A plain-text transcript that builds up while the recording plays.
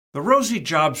The rosy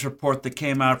jobs report that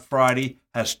came out Friday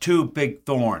has two big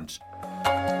thorns.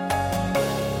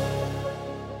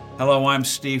 Hello, I'm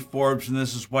Steve Forbes, and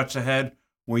this is What's Ahead,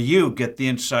 where you get the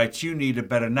insights you need to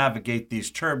better navigate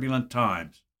these turbulent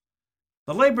times.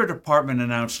 The Labor Department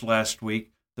announced last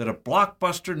week that a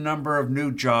blockbuster number of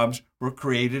new jobs were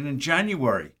created in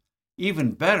January.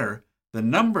 Even better, the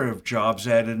number of jobs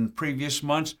added in previous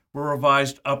months were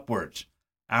revised upwards.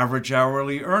 Average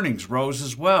hourly earnings rose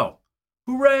as well.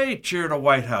 Hooray, cheered a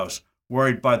White House,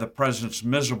 worried by the president's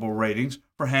miserable ratings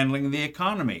for handling the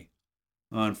economy.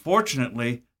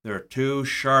 Unfortunately, there are two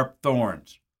sharp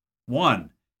thorns.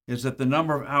 One is that the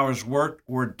number of hours worked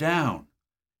were down.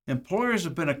 Employers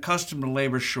have been accustomed to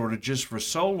labor shortages for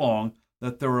so long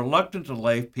that they're reluctant to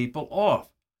lay people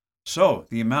off. So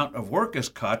the amount of work is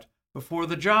cut before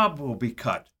the job will be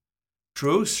cut.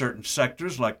 True, certain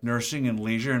sectors like nursing and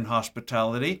leisure and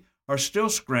hospitality are still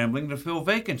scrambling to fill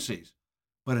vacancies.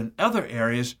 But in other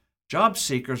areas, job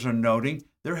seekers are noting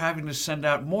they're having to send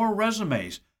out more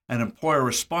resumes and employer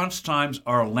response times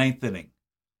are lengthening.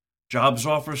 Jobs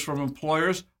offers from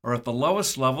employers are at the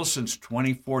lowest level since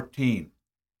 2014.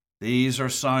 These are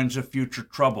signs of future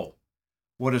trouble.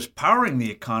 What is powering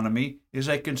the economy is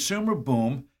a consumer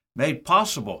boom made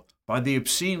possible by the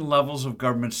obscene levels of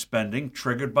government spending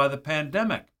triggered by the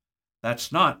pandemic.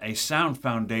 That's not a sound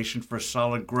foundation for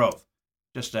solid growth.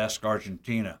 Just ask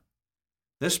Argentina.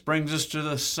 This brings us to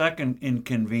the second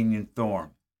inconvenient thorn,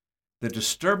 the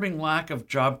disturbing lack of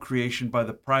job creation by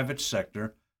the private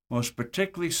sector, most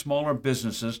particularly smaller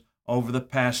businesses, over the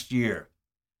past year.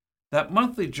 That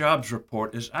monthly jobs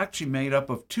report is actually made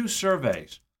up of two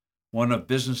surveys, one of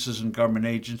businesses and government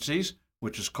agencies,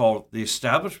 which is called the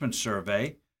Establishment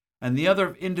Survey, and the other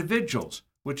of individuals,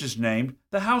 which is named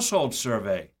the Household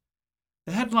Survey.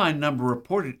 The headline number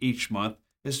reported each month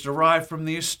is derived from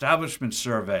the Establishment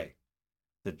Survey.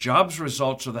 The jobs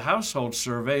results of the Household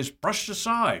Survey is brushed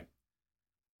aside,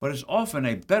 but is often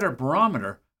a better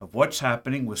barometer of what's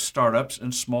happening with startups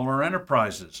and smaller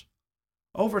enterprises.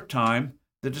 Over time,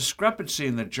 the discrepancy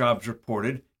in the jobs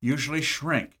reported usually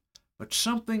shrink, but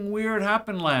something weird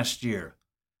happened last year.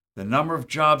 The number of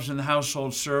jobs in the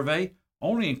Household Survey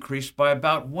only increased by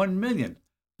about 1 million,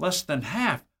 less than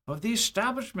half of the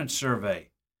Establishment Survey.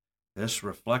 This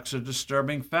reflects a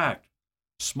disturbing fact.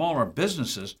 Smaller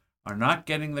businesses are not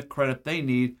getting the credit they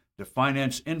need to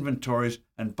finance inventories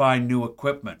and buy new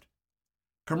equipment.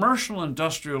 Commercial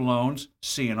industrial loans,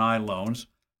 C&I loans,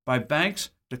 by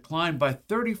banks declined by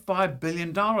 $35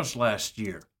 billion last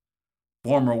year.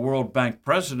 Former World Bank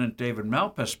President David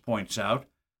Malpass points out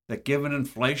that given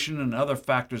inflation and other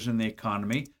factors in the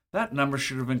economy, that number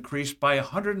should have increased by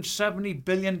 $170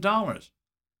 billion.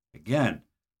 Again,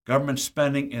 government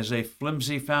spending is a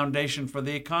flimsy foundation for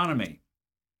the economy.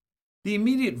 The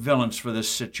immediate villains for this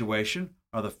situation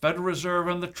are the Federal Reserve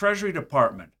and the Treasury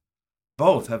Department.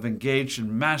 Both have engaged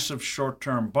in massive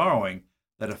short-term borrowing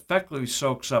that effectively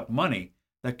soaks up money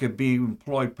that could be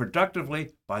employed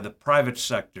productively by the private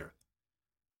sector.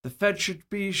 The Fed should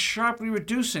be sharply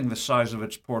reducing the size of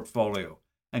its portfolio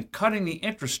and cutting the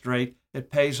interest rate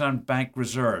it pays on bank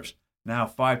reserves, now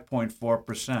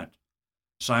 5.4%.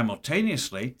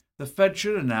 Simultaneously, the Fed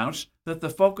should announce that the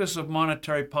focus of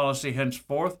monetary policy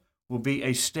henceforth will be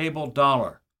a stable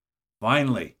dollar.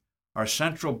 Finally, our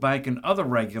central bank and other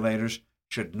regulators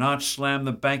should not slam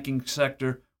the banking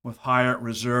sector with higher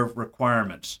reserve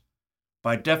requirements.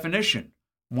 By definition,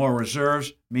 more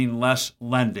reserves mean less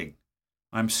lending.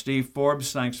 I'm Steve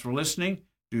Forbes. Thanks for listening.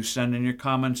 Do send in your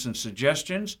comments and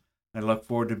suggestions. I look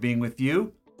forward to being with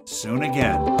you soon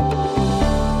again.